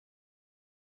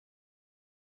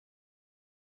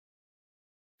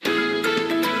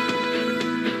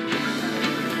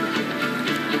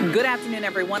Good afternoon,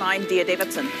 everyone. I'm Dia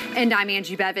Davidson. And I'm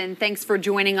Angie Bevan. Thanks for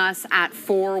joining us at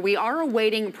 4. We are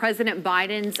awaiting President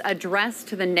Biden's address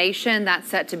to the nation that's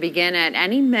set to begin at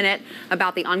any minute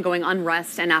about the ongoing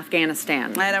unrest in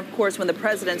Afghanistan. And of course, when the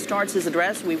president starts his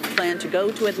address, we plan to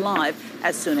go to it live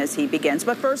as soon as he begins.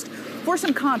 But first, for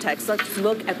some context, let's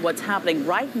look at what's happening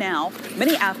right now.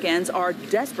 Many Afghans are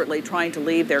desperately trying to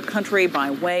leave their country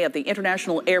by way of the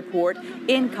international airport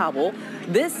in Kabul.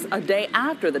 This a day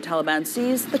after the Taliban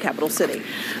seized the capital city.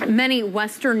 Many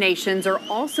Western nations are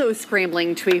also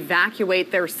scrambling to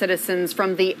evacuate their citizens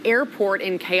from the airport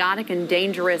in chaotic and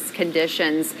dangerous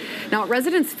conditions. Now,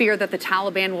 residents fear that the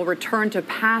Taliban will return to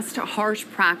past harsh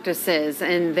practices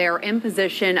in their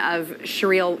imposition of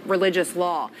Sharia religious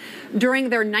law. During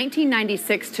their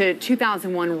 1996 to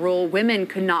 2001 rule, women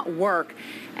could not work,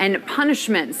 and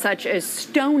punishments such as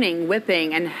stoning,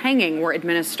 whipping, and hanging were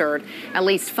administered. At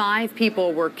least 5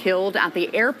 people were killed at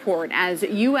the airport as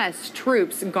U.S.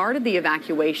 troops guarded the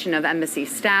evacuation of embassy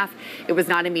staff. It was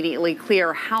not immediately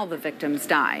clear how the victims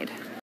died.